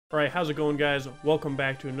Alright, how's it going, guys? Welcome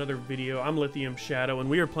back to another video. I'm Lithium Shadow, and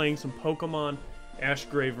we are playing some Pokemon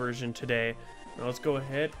AshGray version today. Now let's go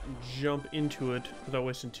ahead and jump into it without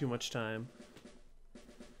wasting too much time.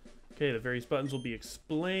 Okay, the various buttons will be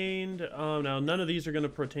explained. Now, none of these are going to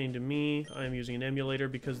pertain to me. I'm using an emulator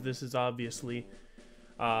because this is obviously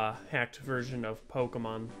a hacked version of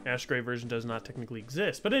Pokemon. AshGray version does not technically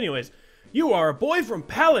exist. But anyways, you are a boy from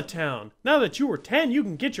Pallet Town. Now that you are 10, you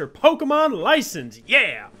can get your Pokemon license.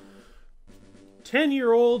 Yeah!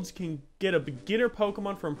 10-year-olds can get a beginner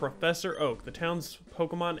Pokemon from Professor Oak, the town's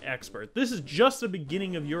Pokemon expert. This is just the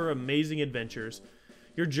beginning of your amazing adventures.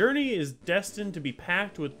 Your journey is destined to be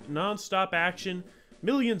packed with non-stop action,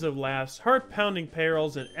 millions of laughs, heart-pounding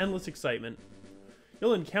perils, and endless excitement.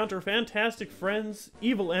 You'll encounter fantastic friends,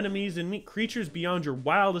 evil enemies, and meet creatures beyond your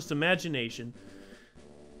wildest imagination.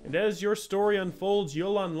 And as your story unfolds,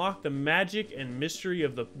 you'll unlock the magic and mystery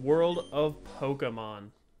of the world of Pokemon.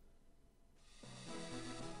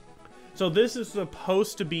 So this is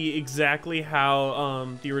supposed to be exactly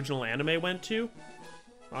how the original anime went to,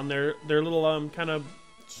 on their little kind of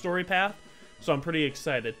story path. So I'm pretty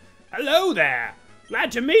excited. Hello there!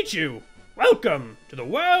 Glad to meet you! Welcome to the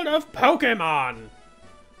world of Pokemon!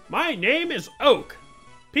 My name is Oak.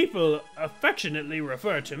 People affectionately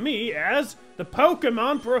refer to me as the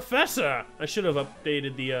Pokemon Professor. I should have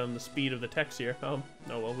updated the speed of the text here. Oh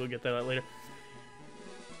well, we'll get that out later.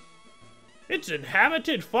 It's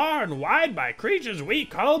inhabited far and wide by creatures we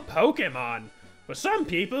call Pokemon. For some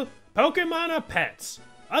people, Pokemon are pets.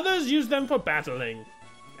 Others use them for battling.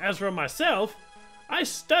 As for myself, I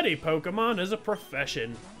study Pokemon as a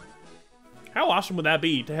profession. How awesome would that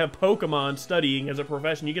be, to have Pokemon studying as a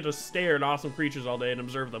profession? You get to stare at awesome creatures all day and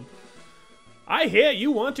observe them. I hear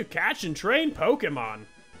you want to catch and train Pokemon.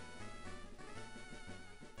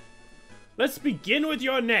 Let's begin with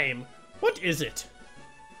your name. What is it?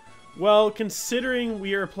 Well, considering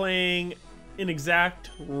we are playing an exact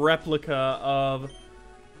replica of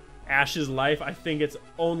Ash's life, I think it's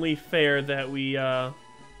only fair that we,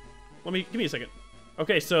 give me a second.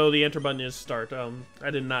 Okay, so the enter button is start.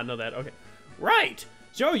 I did not know that. Okay. Right!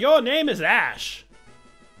 So your name is Ash.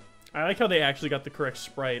 I like how they actually got the correct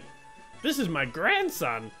sprite. This is my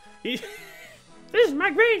grandson. This is my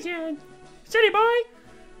grandson. City boy.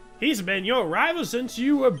 He's been your rival since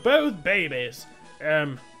you were both babies.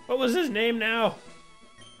 What was his name now?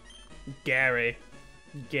 Gary.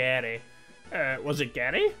 Gary. Was it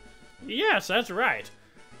Gary? Yes, that's right.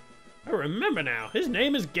 I remember now. His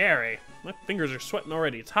name is Gary. My fingers are sweating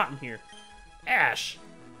already. It's hot in here. Ash.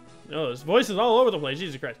 Oh, his voice is all over the place.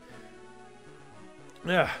 Jesus Christ.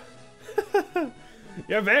 Yeah.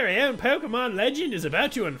 Your very own Pokemon legend is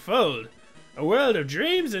about to unfold. A world of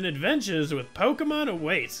dreams and adventures with Pokemon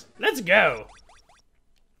awaits. Let's go.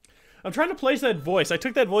 I'm trying to place that voice. I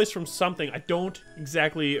took that voice from something. I don't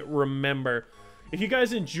exactly remember. If you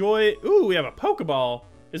guys enjoy... Ooh, we have a Pokeball.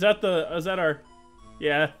 Is that our...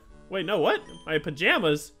 Yeah. Wait, no, what? My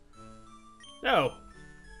pajamas? No.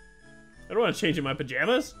 I don't want to change in my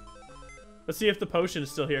pajamas. Let's see if the potion is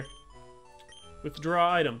still here.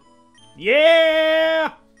 Withdraw item.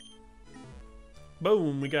 Yeah!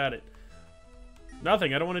 Boom, we got it.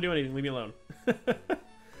 Nothing. I don't want to do anything. Leave me alone.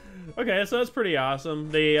 Okay, so that's pretty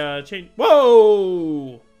awesome. They changed...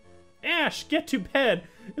 Whoa! Ash, get to bed.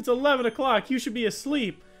 It's 11 o'clock. You should be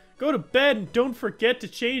asleep. Go to bed and don't forget to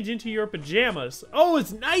change into your pajamas. Oh,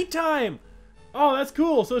 it's nighttime! Oh, that's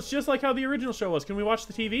cool. So it's just like how the original show was. Can we watch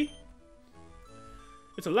the TV?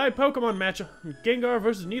 It's a live Pokemon match. Gengar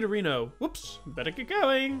versus Nidorino. Whoops. Better get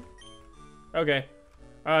going. Okay.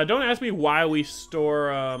 Don't ask me why we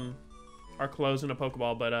store our clothes in a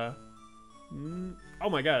Pokeball, but oh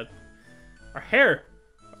my god. Our hair!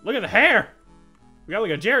 Look at the hair! We got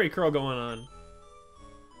like a Jerry curl going on.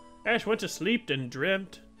 Ash went to sleep and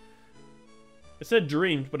dreamt. It said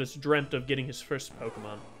dreamed, but it's dreamt of getting his first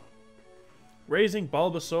Pokemon. Raising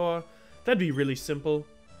Bulbasaur. That'd be really simple.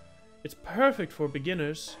 It's perfect for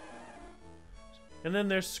beginners. And then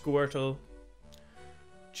there's Squirtle.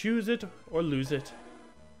 Choose it or lose it.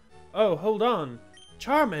 Oh, hold on.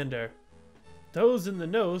 Charmander. Those in the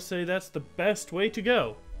know say that's the best way to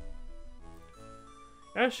go.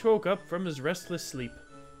 Ash woke up from his restless sleep.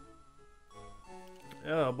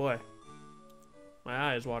 Oh boy. My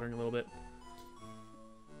eye is watering a little bit.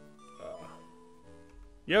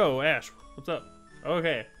 Yo, Ash. What's up?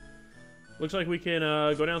 Okay. Looks like we can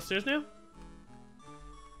go downstairs now.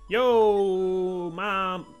 Yo,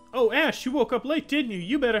 Mom. Oh, Ash, you woke up late, didn't you?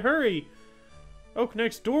 You better hurry. Oak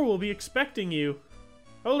next door will be expecting you.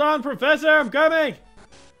 Hold on, Professor, I'm coming!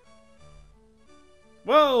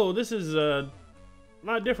 Whoa, this is a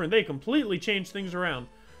lot different. They completely changed things around.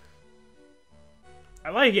 I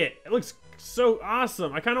like it. It looks so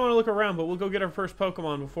awesome. I kind of want to look around, but we'll go get our first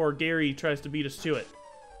Pokemon before Gary tries to beat us to it.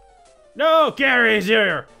 No, Gary's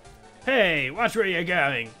here! Hey, watch where you're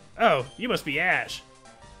going. Oh, you must be Ash.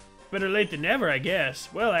 Better late than never, I guess.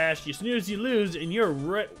 Well, Ash, you snooze, you lose, and you're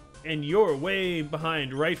way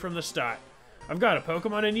behind right from the start. I've got a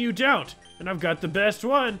Pokemon and you don't, and I've got the best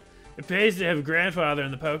one. It pays to have a grandfather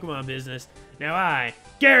in the Pokemon business. Now I,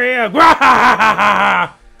 Gary, I'm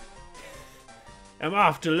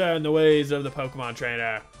off to learn the ways of the Pokemon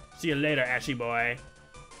trainer. See you later, Ashy boy.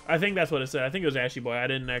 I think that's what it said. I think it was Ashy boy. I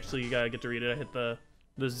didn't actually get to read it. I hit the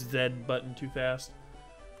Z button too fast.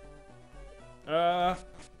 Let's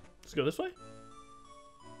go this way.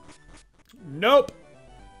 Nope.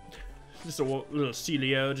 Just a little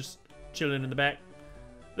Celio just chilling in the back.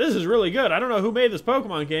 This is really good. I don't know who made this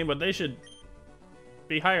Pokemon game, but they should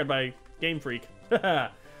be hired by Game Freak.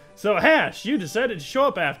 So, Ash, you decided to show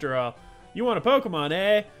up after all. You want a Pokemon,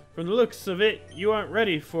 eh? From the looks of it, you aren't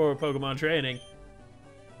ready for Pokemon training.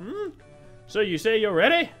 So you say you're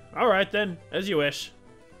ready? Alright then, as you wish.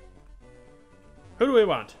 Who do we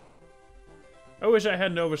want? I wish I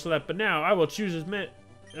hadn't overslept, but now I will choose as my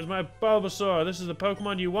Bulbasaur. This is the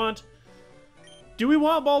Pokemon you want? Do we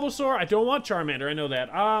want Bulbasaur? I don't want Charmander, I know that.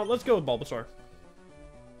 Let's go with Bulbasaur.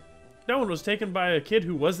 That one was taken by a kid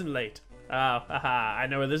who wasn't late. Oh, haha, I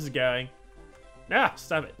know where this is going. Ah,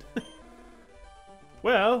 stop it.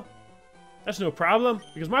 Well, that's no problem,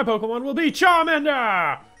 because my Pokemon will be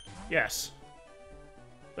Charmander! Yes.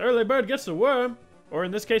 The early bird gets the worm, or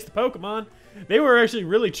in this case, the Pokemon. They were actually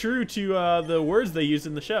really true to the words they used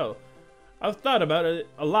in the show. I've thought about it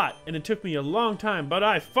a lot, and it took me a long time, but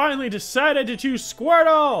I finally decided to choose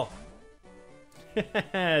Squirtle!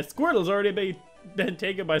 Squirtle's already been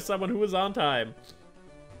taken by someone who was on time.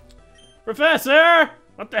 Professor!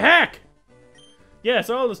 What the heck? Yes,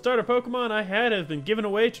 all the starter Pokemon I had have been given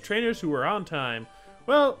away to trainers who were on time.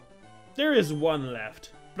 Well, there is one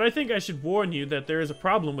left, but I think I should warn you that there is a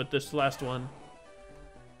problem with this last one.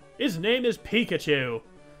 His name is Pikachu.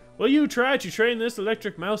 Will you try to train this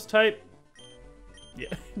electric mouse type?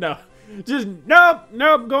 Yeah, no. Just, nope,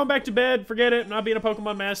 going back to bed. Forget it, I'm not being a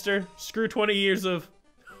Pokemon master. Screw 20 years of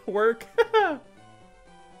work.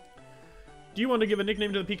 Do you want to give a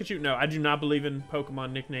nickname to the Pikachu? No, I do not believe in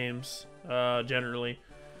Pokemon nicknames, generally.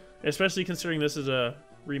 Especially considering this is a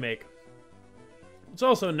remake. It's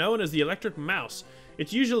also known as the electric mouse.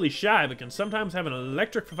 It's usually shy, but can sometimes have an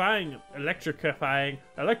electrifying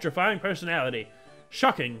personality.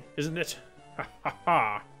 Shocking, isn't it? Ha ha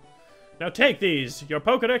ha. Now take these, your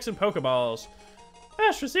Pokedex and Pokeballs.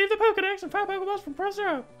 Ash, receive the Pokedex and 5 Pokeballs from Professor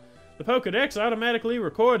Oak. The Pokedex automatically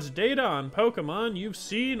records data on Pokemon you've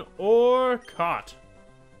seen or caught.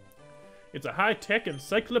 It's a high-tech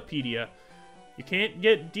encyclopedia. You can't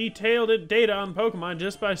get detailed data on Pokemon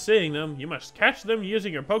just by seeing them. You must catch them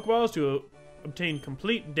using your Pokeballs to obtain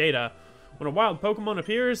complete data. When a wild Pokemon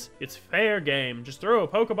appears, it's fair game. Just throw a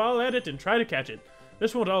Pokeball at it and try to catch it.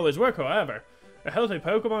 This won't always work, however. A healthy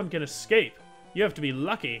Pokemon can escape. You have to be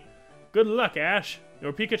lucky. Good luck, Ash.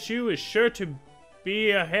 Your Pikachu is sure to be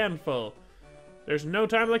a handful. There's no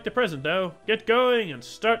time like the present, though. Get going and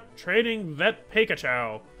start training that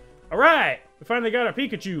Pikachu. Alright! We finally got our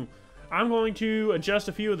Pikachu. I'm going to adjust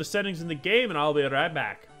a few of the settings in the game, and I'll be right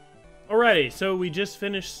back. Alrighty, so we just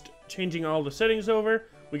finished changing all the settings over.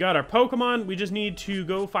 We got our Pokemon. We just need to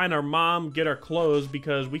go find our mom, get our clothes,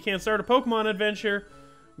 because we can't start a Pokemon adventure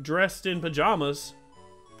dressed in pajamas.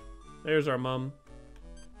 There's our mom.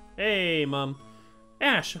 Hey, Mom.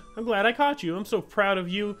 Ash, I'm glad I caught you. I'm so proud of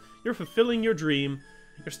you. You're fulfilling your dream.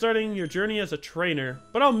 You're starting your journey as a trainer,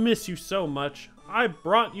 but I'll miss you so much. I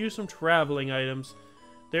brought you some traveling items.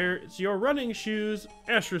 There's your running shoes.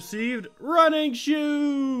 Ash received running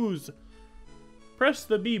shoes! Press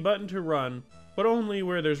the B button to run, but only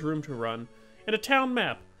where there's room to run. And a town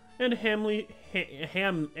map. And ham.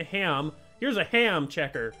 Here's a ham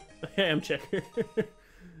checker. A ham checker.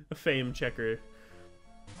 A fame checker.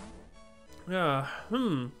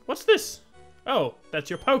 What's this? Oh, that's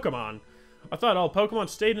your Pokemon. I thought all Pokemon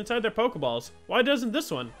stayed inside their Pokeballs. Why doesn't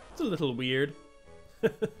this one? It's a little weird.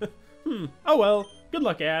 Oh well. Good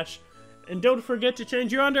luck, Ash. And don't forget to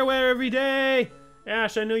change your underwear every day.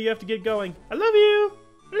 Ash, I know you have to get going. I love you.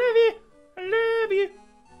 I love you. I love you.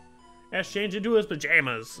 Ash changed into his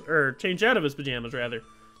pajamas. Or, changed out of his pajamas, rather.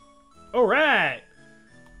 Alright.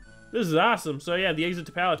 This is awesome. So yeah, the exit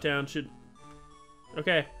to Pallet Town should...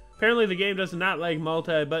 Okay. Apparently the game does not like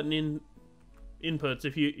multi-button inputs.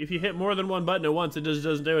 If you hit more than one button at once, it just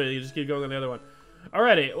doesn't do it. You just keep going on the other one.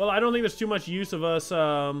 Alrighty. Well, I don't think there's too much use of us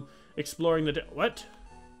exploring the... What?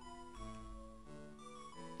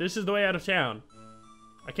 This is the way out of town.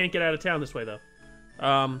 I can't get out of town this way, though.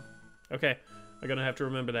 Okay. I'm gonna have to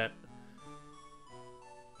remember that.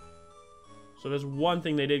 So there's one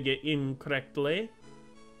thing they did get incorrectly.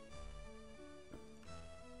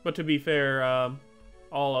 But to be fair,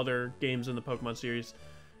 all other games in the Pokemon series,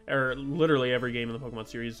 or literally every game in the Pokemon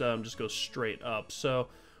series, just goes straight up. So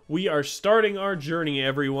we are starting our journey,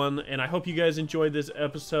 everyone, and I hope you guys enjoyed this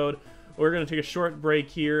episode. We're going to take a short break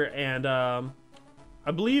here, and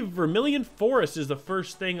I believe Vermilion Forest is the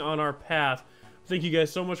first thing on our path. Thank you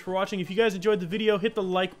guys so much for watching. If you guys enjoyed the video, hit the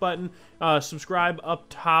like button, subscribe up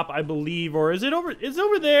top, I believe, or is it over? It's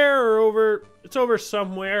over there, or over? It's over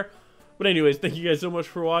somewhere. But anyways, thank you guys so much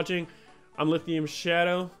for watching. I'm Lithium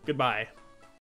Shadow. Goodbye.